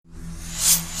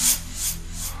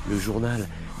le journal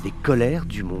des colères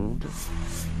du monde.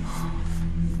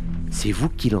 C'est vous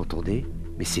qui l'entendez,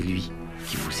 mais c'est lui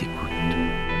qui vous écoute.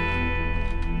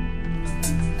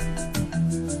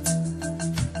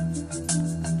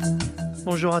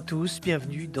 Bonjour à tous,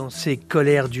 bienvenue dans ces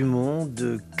colères du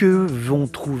monde. Que vont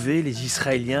trouver les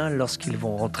Israéliens lorsqu'ils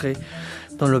vont rentrer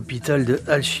dans l'hôpital de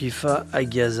al-Chifa à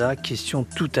Gaza? Question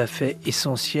tout à fait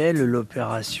essentielle.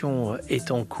 L'opération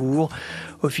est en cours.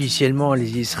 Officiellement,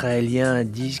 les Israéliens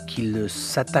disent qu'ils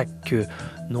s'attaquent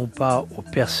non pas aux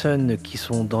personnes qui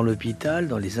sont dans l'hôpital,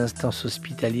 dans les instances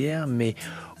hospitalières, mais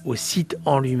au site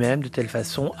en lui-même, de telle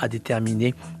façon à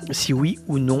déterminer si oui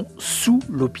ou non, sous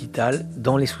l'hôpital,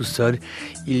 dans les sous-sols,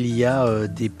 il y a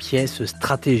des pièces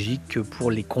stratégiques pour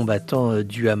les combattants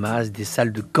du Hamas, des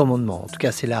salles de commandement. En tout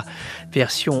cas, c'est la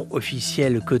version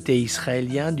officielle côté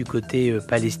israélien. Du côté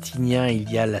palestinien,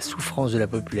 il y a la souffrance de la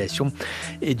population.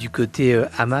 Et du côté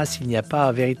Hamas, il n'y a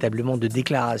pas véritablement de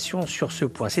déclaration sur ce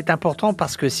point. C'est important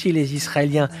parce que si les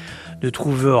Israéliens ne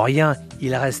trouvent rien,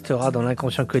 il restera dans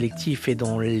l'inconscient collectif et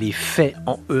dans les faits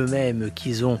en eux-mêmes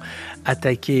qu'ils ont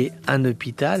attaqué un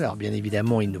hôpital. Alors bien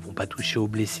évidemment, ils ne vont pas toucher aux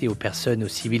blessés, aux personnes, aux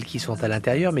civils qui sont à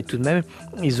l'intérieur, mais tout de même,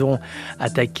 ils ont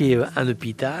attaqué un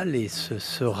hôpital et ce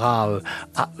sera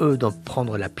à eux d'en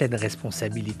prendre la pleine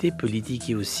responsabilité politique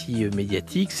et aussi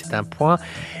médiatique. C'est un point.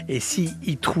 Et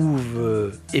s'ils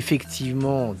trouvent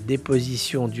effectivement des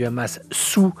positions du Hamas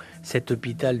sous cet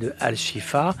hôpital de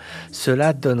al-Chifa,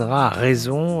 cela donnera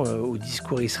raison au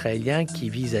discours israélien qui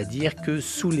vise à dire que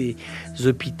sous les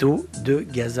hôpitaux de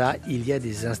Gaza, il y a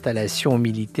des installations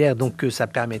militaires, donc que ça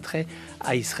permettrait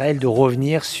à Israël de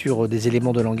revenir sur des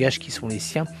éléments de langage qui sont les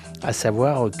siens, à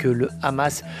savoir que le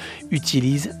Hamas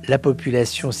utilise la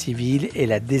population civile et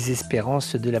la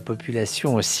désespérance de la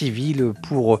population civile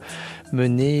pour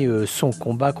mener son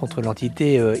combat contre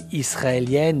l'entité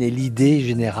israélienne. Et l'idée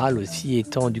générale aussi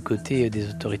étant du côté des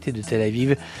autorités de Tel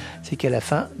Aviv, c'est qu'à la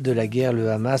fin de la guerre,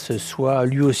 le Hamas soit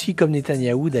lui aussi, comme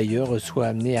Netanyahou d'ailleurs, soit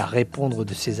amené à répondre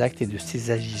de ses actes et de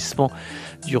ses agissements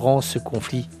durant ce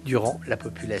conflit, durant la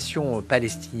population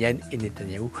palestinienne, et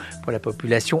Netanyahou pour la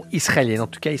population israélienne. En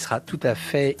tout cas, il sera tout à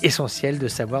fait essentiel de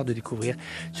savoir, de découvrir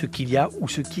ce qu'il y a ou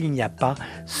ce qu'il n'y a pas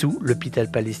sous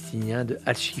l'hôpital palestinien de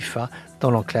al-Chifa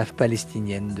dans l'enclave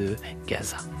palestinienne de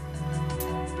Gaza.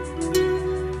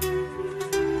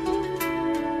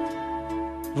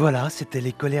 Voilà, c'était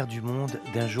les colères du monde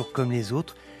d'un jour comme les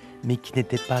autres, mais qui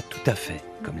n'étaient pas tout à fait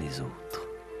comme les autres.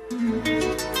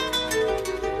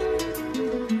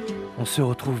 On se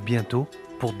retrouve bientôt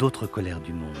pour d'autres colères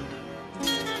du monde.